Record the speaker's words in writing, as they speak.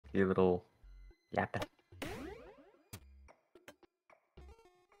You little yappa.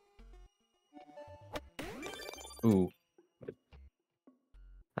 Ooh.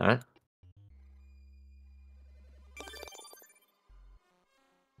 Alright.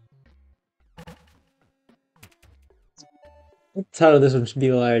 Title of this one should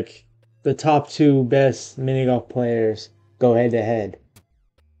be like the top 2 best mini golf players go head to head.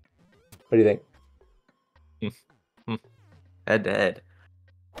 What do you think? Head to head.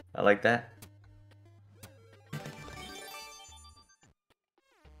 I like that.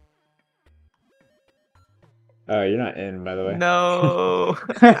 Oh, you're not in, by the way. No.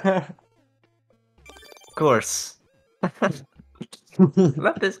 Of course.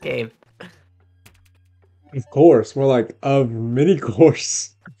 Love this game. Of course, more like of mini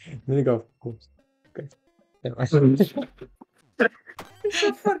course. Mini golf course. Okay. Anyway. So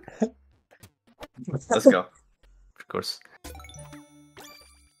fun. Let's go. Of course.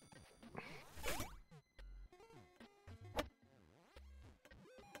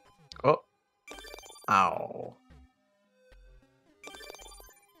 Oh. Ow.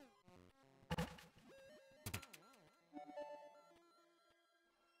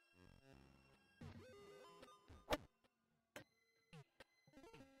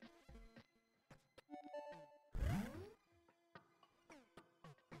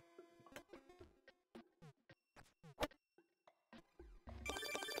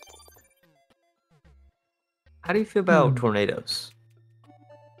 How do you feel about tornadoes?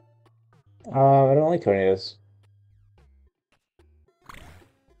 I don't like tornadoes.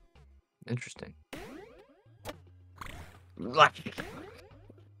 Interesting.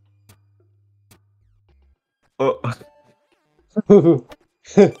 Oh.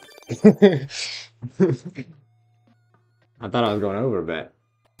 I thought I was going over, but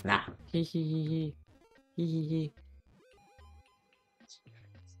nah. Hee hee hee hee hee hee.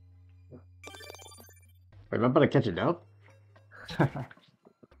 Wait, am I about to catch a dove?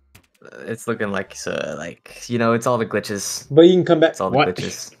 It's looking like you know, it's all the glitches. But you can come back. It's all the What?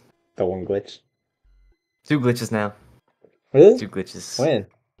 glitches. The one glitch. 2 glitches now. Really? 2 glitches. When?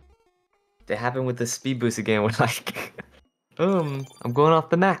 They happen with the speed boost again. When like, I'm going off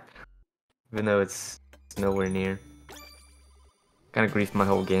the map, even though it's nowhere near. Kind of griefed my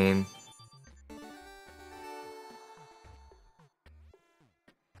whole game.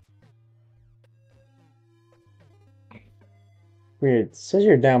 Weird. It says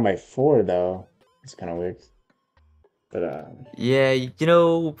you're down by 4 though. It's kind of weird. But Yeah, you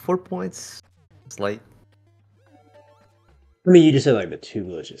know, 4 points. It's light. I mean, you just said like the 2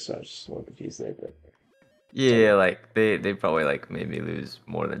 glitches, so I was just a little confused there. But Yeah, like they probably like made me lose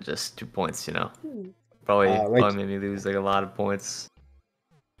more than just 2 points. You know, probably like made me lose like a lot of points.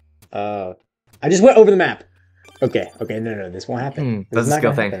 I just went over the map. Okay, no, this won't happen. This That's is a not skill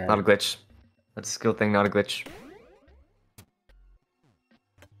gonna thing, happen, not a right? glitch. That's a skill thing, not a glitch.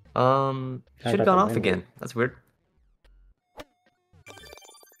 How Should have about gone the off wind again. loop? That's weird.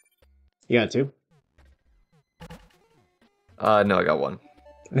 You got 2? No, I got 1.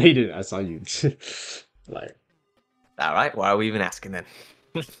 No, you didn't. I saw you. Liar. All right, why are we even asking then?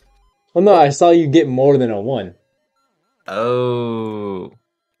 Well, no, I saw you get more than a 1. Oh,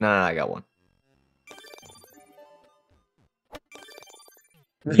 no, I got 1.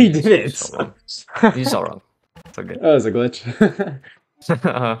 You didn't. So wrong. You saw wrong. It's all good. That was a glitch.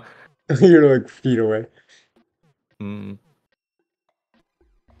 You're like feet away. Mm.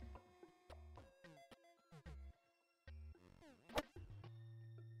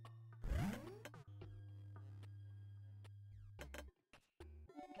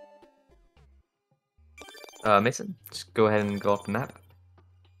 Mason, just go ahead and go off the map.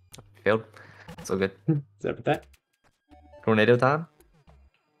 Failed. It's all good. Is that with that? Tornado time.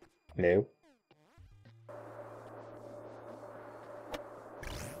 No.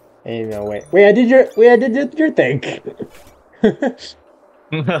 Ain't no way. Wait, I did your thing.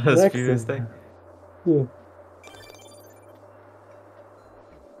 The speedest thing. Yeah.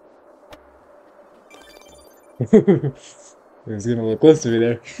 He's gonna look close to me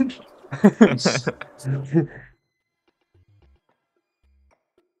there.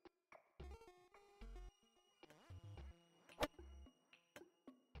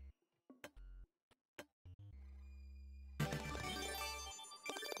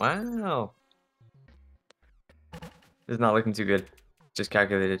 Wow. It's not looking too good. Just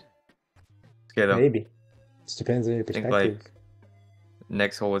calculated. It's okay though. Maybe. Just depends on your I think perspective. like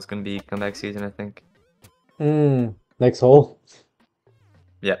next hole is gonna be comeback season, I think. Next hole.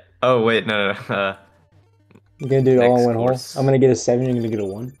 Yeah. Oh wait, no. You're gonna do it all in Next one course. hole. I'm gonna get a 7. You're gonna get a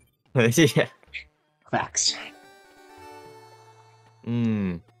 1. Yeah. Facts.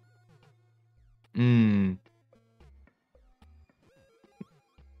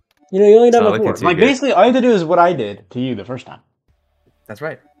 You know, you only It's done not looking before. too Like good. basically, all you have to do is what I did to you the first time. That's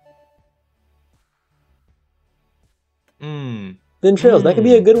right. Mmm. Then Trails, that could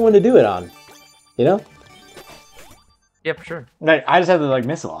be a good one to do it on. You know? Yeah, for sure. Like, I just have to like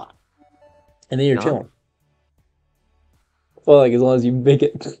miss a lot. And then you're No. chilling. Well, like as long as you make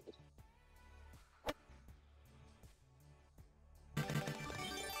it.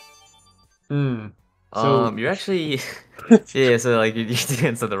 Hmm. So You're actually yeah. So like you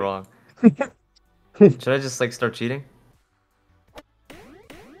did something wrong. Should I just like start cheating? I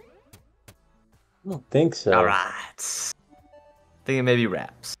don't think All so. right. Thinking maybe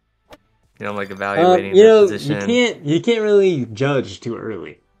wraps. You know, I'm like evaluating You that know, position. you can't really judge too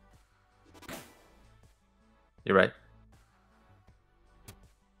early. You're right.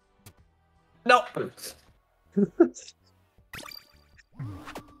 No.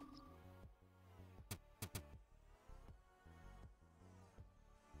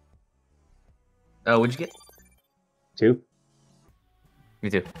 Oh, what'd you get? 2. Me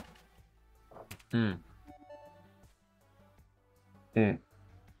too. Hmm. Hmm.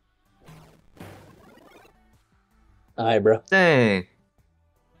 Alright, bro. Dang.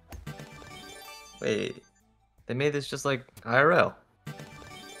 Wait. They made this just like IRL.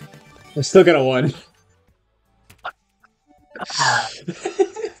 I'm still gonna win.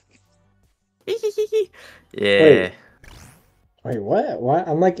 Yeah. Wait, what? Why?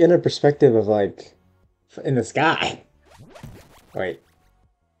 I'm like in a perspective of like in the sky. Wait,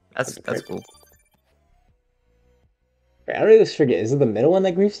 That's cool. wait, I always forget. Is it the middle one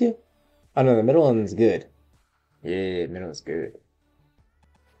that griefs you? Oh no, the middle one's good. Yeah, middle one's good.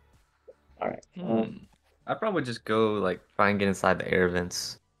 All right. I'd probably just go like try and get inside the air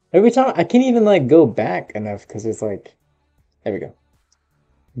vents. Every time I can't even like go back enough because it's like, there we go.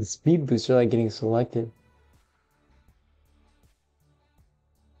 The speed boosts are like getting selected.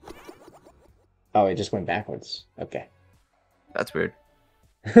 Oh, it just went backwards. Okay. That's weird.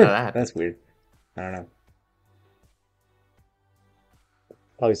 How did that happen? That's weird. I don't know.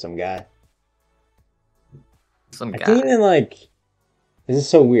 Probably some guy. Some I guy. can't even like. This is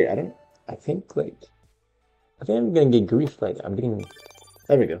so weird. I think like. I think I'm gonna get grief. Like I'm getting.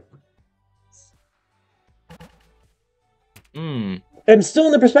 There we go. Hmm. I'm still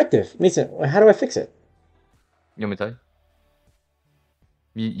in the perspective. Mason, how do I fix it? You want me to tell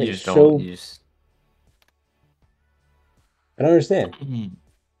you? You Like just show. don't. You just. I don't understand.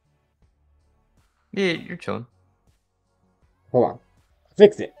 Yeah, you're chilling. Hold on.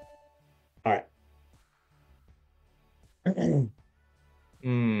 Fix it. All right.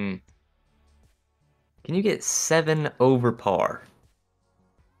 Hmm. Can you get 7 over par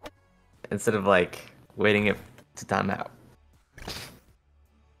instead of like waiting it to time out?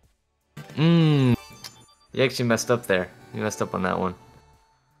 Hmm. You actually messed up there. You messed up on that one.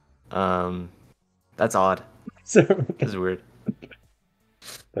 That's odd. So This is weird.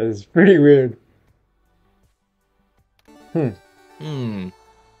 that is pretty weird. This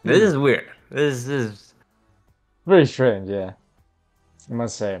is weird. This is Very strange. Yeah, I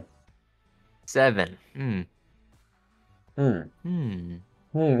must say. 7. Hmm. Hmm.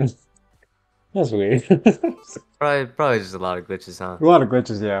 That's weird. Probably just a lot of glitches, huh? A lot of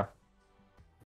glitches. Yeah.